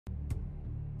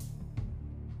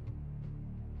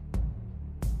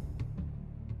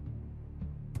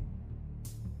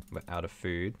We're out of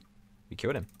food. We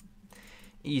killed him.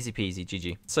 Easy peasy,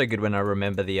 GG. So good when I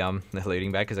remember the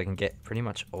looting bag, because I can get pretty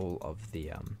much all of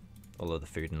the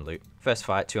food and loot. First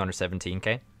fight,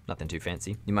 217k. Nothing too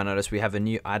fancy. You might notice we have a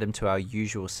new item to our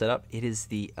usual setup. It is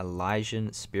the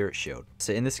Elysian Spirit Shield.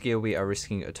 So in this gear, we are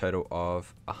risking a total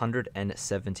of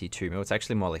 172 mil. It's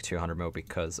actually more like 200 mil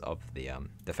because of the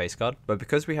face guard. But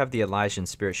because we have the Elysian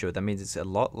Spirit Shield, that means it's a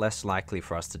lot less likely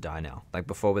for us to die now. Like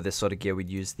before with this sort of gear, we'd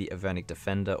use the Avernic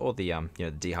Defender or the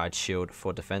the Dehyde Shield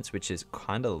for defense, which is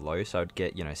kind of low, so I'd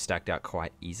get stacked out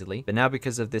quite easily. But now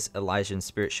because of this Elysian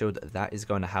Spirit Shield, that is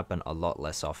going to happen a lot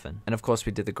less often. And of course,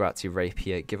 we did the Grazi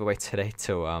Rapier giveaway today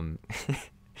to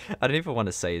I don't even want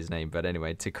to say his name, but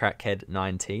anyway, to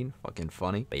Crackhead19. Fucking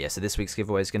funny. But yeah, so this week's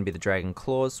giveaway is going to be the Dragon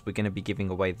Claws. We're going to be giving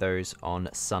away those on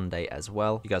Sunday as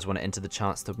well. If you guys want to enter the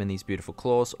chance to win these beautiful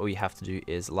claws, all you have to do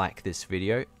is like this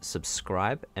video,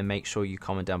 subscribe, and make sure you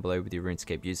comment down below with your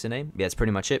RuneScape username. Yeah, that's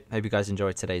pretty much it. Hope you guys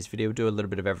enjoyed today's video. We'll do a little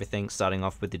bit of everything, starting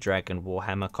off with the Dragon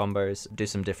Warhammer combos, do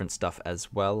some different stuff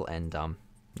as well, and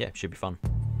yeah, should be fun.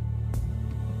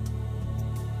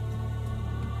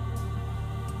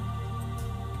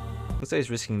 Looks like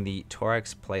he's risking the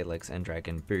Thorax, Plate Legs, and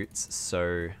Dragon Boots,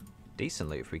 so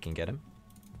decently if we can get him.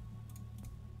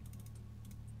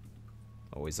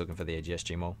 Always looking for the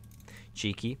AGSG mole.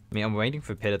 Cheeky. I mean, I'm waiting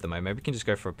for Pid at the moment. Maybe we can just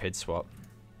go for a Pid swap.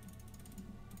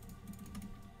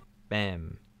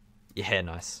 Bam. Yeah,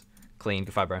 nice. Clean.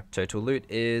 Good fight, bro. Total loot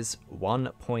is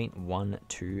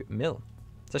 1.12 mil.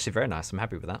 It's actually very nice. I'm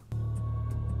happy with that.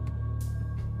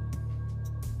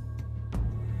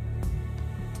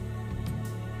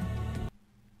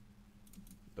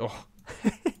 Oh,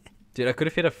 dude, I could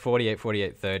have hit a 48,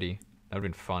 48, 30. That would have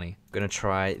been funny. Gonna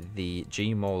try the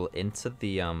G-Mole into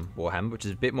the Warhammer, which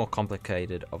is a bit more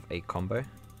complicated of a combo.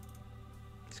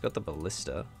 He's got the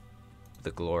Ballista,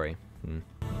 the Glory.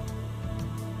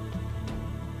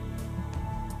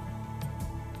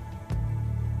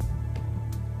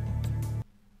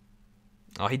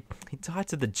 Oh, he died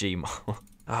to the G-Mole.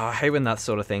 Oh, I hate when that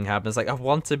sort of thing happens. Like, I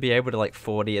want to be able to, like,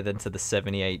 40 it into the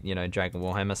 78, Dragon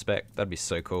Warhammer spec. That'd be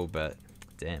so cool, but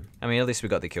damn. I mean, at least we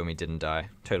got the kill me, didn't die.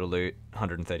 Total loot,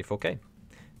 134k.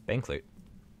 Bank loot.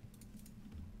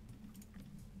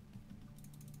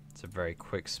 It's a very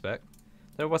quick spec.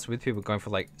 I don't know what's with people going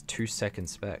for, like, 2-second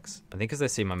specs. I think because they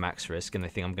see my max risk and they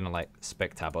think I'm gonna, like,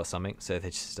 spec tab or something, so they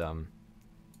just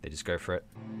go for it.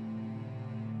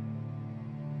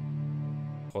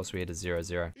 Of course, we hit a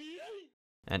 0-0.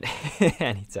 And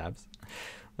and he tabs.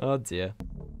 Oh dear.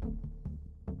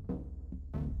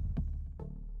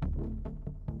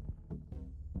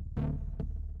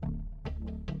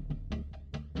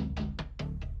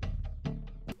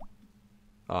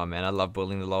 Oh man, I love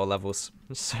bullying the lower levels.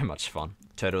 It's so much fun.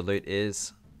 Total loot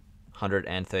is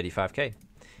 135k.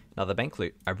 Another bank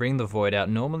loot. I bring the Void out.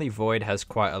 Normally Void has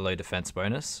quite a low defense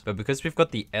bonus, but because we've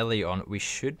got the Ellie on, we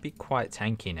should be quite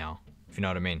tanky now, if you know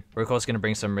what I mean. We're of course going to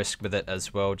bring some risk with it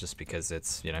as well, just because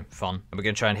it's, fun. And we're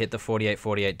going to try and hit the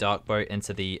 48-48 Dark Bow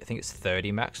into the, I think it's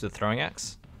 30 max with the Throwing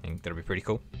Axe. I think that'll be pretty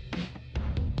cool.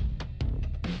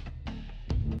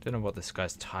 Don't know what this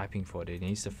guy's typing for, dude. He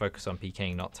needs to focus on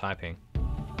PKing, not typing.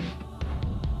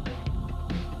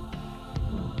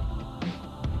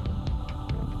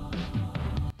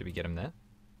 Did we get him there?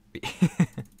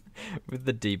 With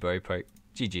the D-bow poke.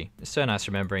 GG. It's so nice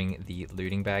remembering the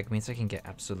looting bag. It means I can get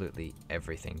absolutely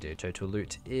everything, dude. Total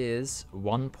loot is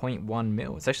 1.1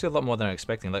 mil. It's actually a lot more than I was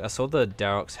expecting. Like, I saw the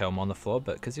Darok's helm on the floor,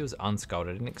 but because he was unskulled,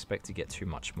 I didn't expect to get too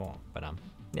much more. But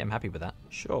yeah, I'm happy with that.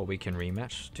 Sure, we can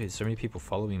rematch. Dude, so many people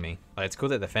following me. Like, it's cool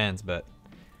that they're fans, but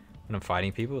when I'm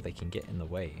fighting people, they can get in the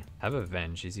way. Have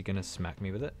Avenge. Is he gonna smack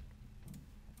me with it?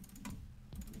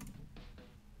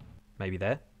 Maybe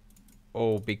there?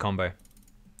 Oh, big combo.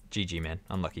 GG, man.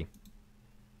 Unlucky.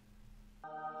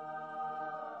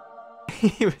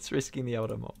 He was risking the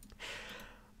Elder Mole.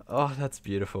 Oh, that's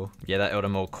beautiful. Yeah, that Elder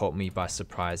Mole caught me by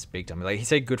surprise big time. Like, he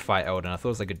said good fight, Elder, and I thought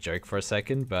it was like a joke for a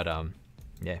second, but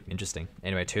yeah, interesting.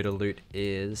 Anyway, total loot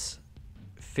is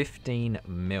 15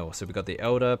 mil. So we got the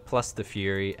Elder plus the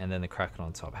Fury and then the Kraken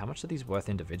on top. How much are these worth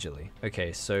individually?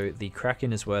 Okay, so the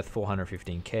Kraken is worth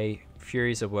 415k.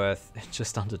 Furies are worth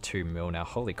just under 2 mil now.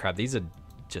 Holy crap, these are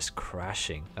just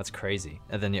crashing. That's crazy.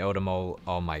 And then the Elder Mole,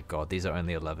 oh my god, these are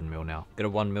only 11 mil now. Got a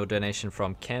 1 mil donation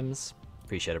from Chems.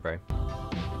 Appreciate it, bro.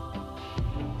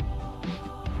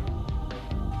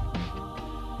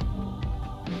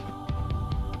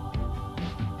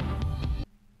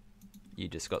 You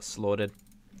just got slaughtered.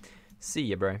 See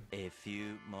ya, bro. A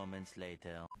few moments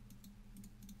later.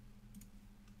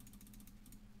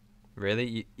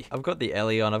 Really? I've got the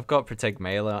Ellie on, I've got Protect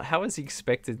Melee on. How is he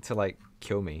expected to, like,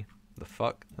 kill me? The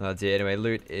fuck? Oh dear, anyway,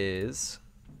 loot is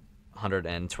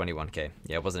 121k.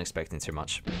 Yeah, I wasn't expecting too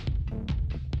much.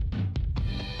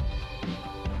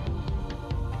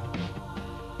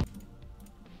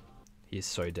 He's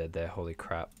so dead there, holy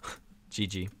crap.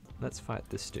 GG. Let's fight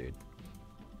this dude.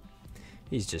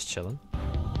 He's just chilling.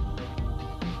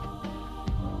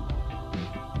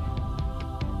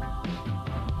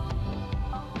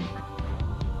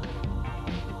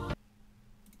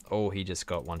 Oh, he just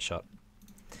got one shot.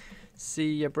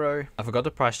 See ya, bro. I forgot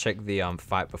to price check the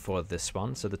fight before this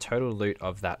one. So the total loot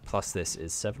of that plus this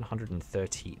is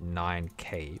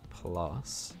 739k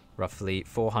plus roughly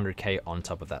 400k on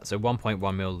top of that. So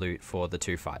 1.1 mil loot for the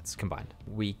two fights combined.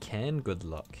 We can, good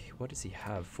luck. What does he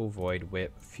have? Full void,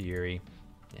 whip, fury.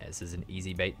 Yeah, this is an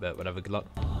easy bait, but whatever, good luck.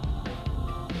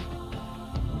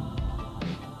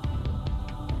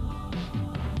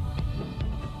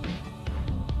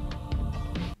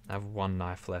 I have one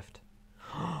knife left.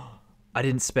 I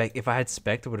didn't spec. If I had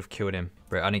spec, I would have killed him.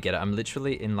 Bro, I don't get it. I'm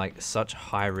literally in like such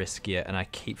high risk gear and I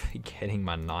keep forgetting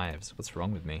my knives. What's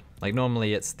wrong with me? Like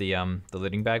normally it's the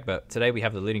looting bag, but today we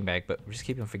have the looting bag, but we just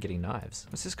keep on forgetting knives.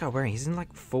 What's this guy wearing? He's in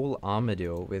like full armor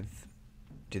deal with...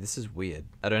 Dude, this is weird.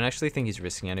 I don't actually think he's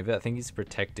risking any of it. I think he's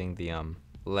protecting the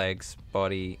legs,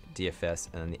 body, DFS,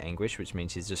 and then the anguish, which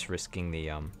means he's just risking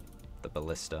the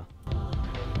ballista.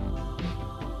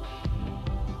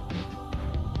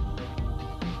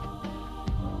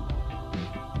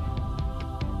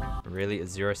 Really, a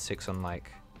 0.6 on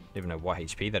like, I don't even know what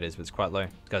HP that is, but it's quite low.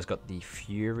 This guy's got the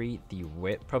Fury, the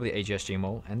Whip, probably AGSG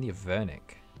Maul, and the Avernic.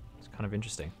 It's kind of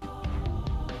interesting.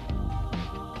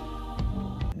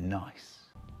 Nice.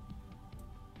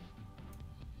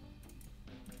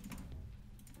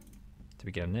 Did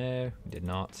we get him there? We did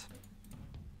not.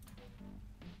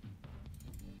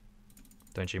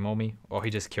 Don't you maul me? Oh, he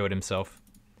just killed himself.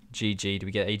 GG. Did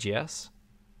we get AGS?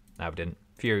 No, we didn't.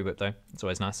 Fury Whip though, it's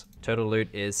always nice. Total loot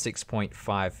is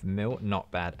 6.5 mil,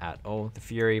 not bad at all. The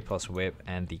Fury plus Whip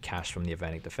and the cash from the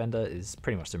Avernic Defender is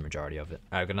pretty much the majority of it.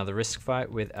 I've got another risk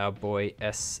fight with our boy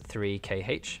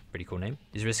S3KH, pretty cool name.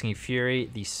 He's risking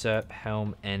Fury, the Serp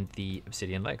Helm, and the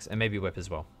Obsidian Legs, and maybe Whip as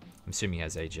well. I'm assuming he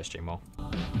has AGSG Maul.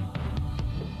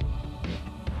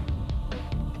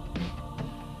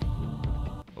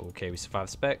 Okay, we survived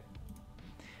spec.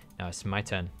 Now it's my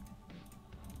turn.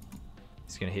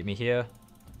 He's gonna hit me here.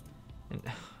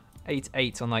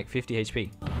 8 on like 50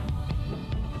 HP.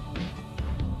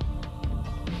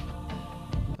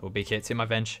 Oh, big hits in my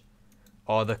bench.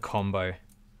 Oh, the combo.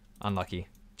 Unlucky.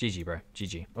 GG, bro.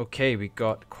 GG. Okay, we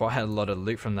got quite a lot of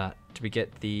loot from that. Did we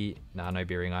get the... Nah, no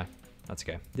Beering Eye. That's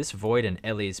okay. This Void and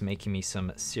Ellie is making me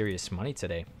some serious money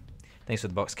today. Thanks for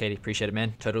the box, Katie. Appreciate it,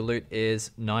 man. Total loot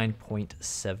is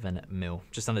 9.7 mil.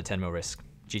 Just under 10 mil risk.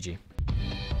 GG.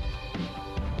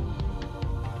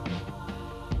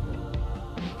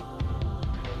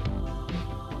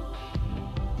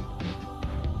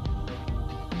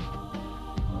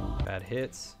 Bad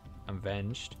hits. I'm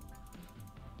venged.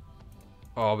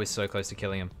 Oh, we're so close to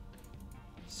killing him.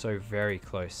 So very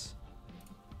close.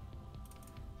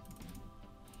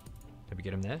 Did we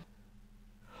get him there?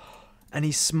 And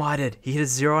he smited. He hit a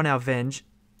 0 on our venge.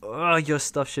 Oh, your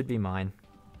stuff should be mine.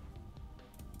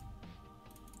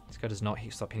 This guy does not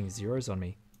stop hitting zeros on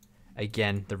me.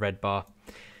 Again, the red bar.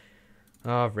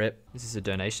 Oh, rip. This is a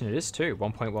donation. It is too.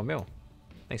 1.1 mil.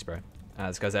 Thanks, bro.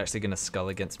 This guy's actually going to skull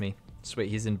against me. Sweet,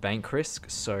 he's in bank risk,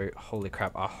 so holy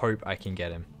crap, I hope I can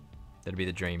get him. That'd be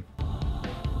the dream.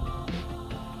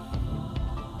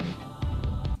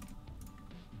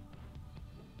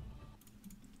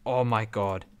 Oh my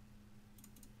god.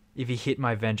 If he hit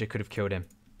my Venge, I could have killed him.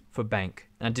 For bank.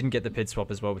 And I didn't get the pid swap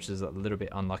as well, which is a little bit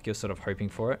unlucky. I was sort of hoping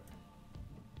for it.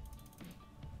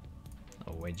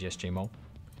 Oh, wait, GSG Mole.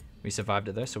 We survived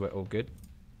it though, so we're all good.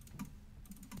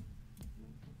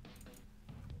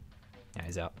 Yeah,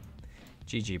 he's out.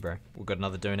 GG, bro. We've got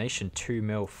another donation, 2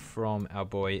 mil from our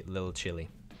boy Lil Chili.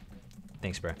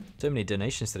 Thanks, bro. So many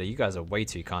donations today. You guys are way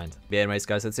too kind. But anyways,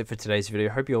 guys, that's it for today's video.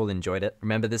 Hope you all enjoyed it.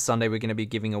 Remember, this Sunday, we're going to be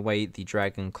giving away the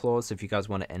Dragon Claws. So if you guys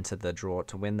want to enter the draw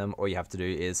to win them, all you have to do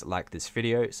is like this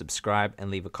video, subscribe, and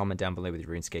leave a comment down below with your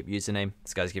RuneScape username.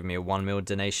 This guy's giving me a 1 mil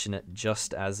donation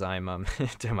just as I'm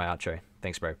doing my outro.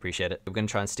 Thanks, bro. Appreciate it. We're going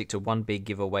to try and stick to one big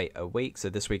giveaway a week.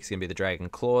 So this week's going to be the Dragon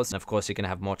Claws. And of course, you're going to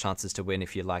have more chances to win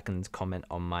if you like and comment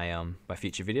on my my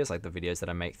future videos, like the videos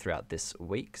that I make throughout this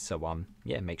week. So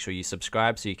yeah, make sure you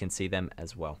subscribe so you can see them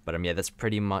as well. But yeah, that's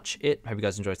pretty much it. Hope you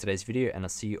guys enjoyed today's video, and I'll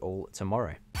see you all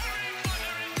tomorrow.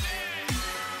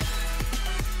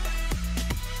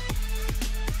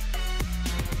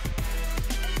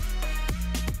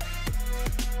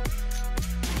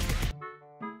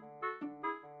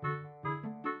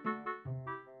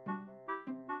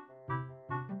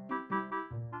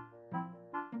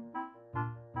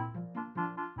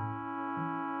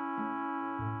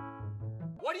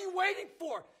 What are you waiting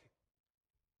for?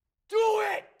 Do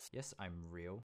it! Yes, I'm real.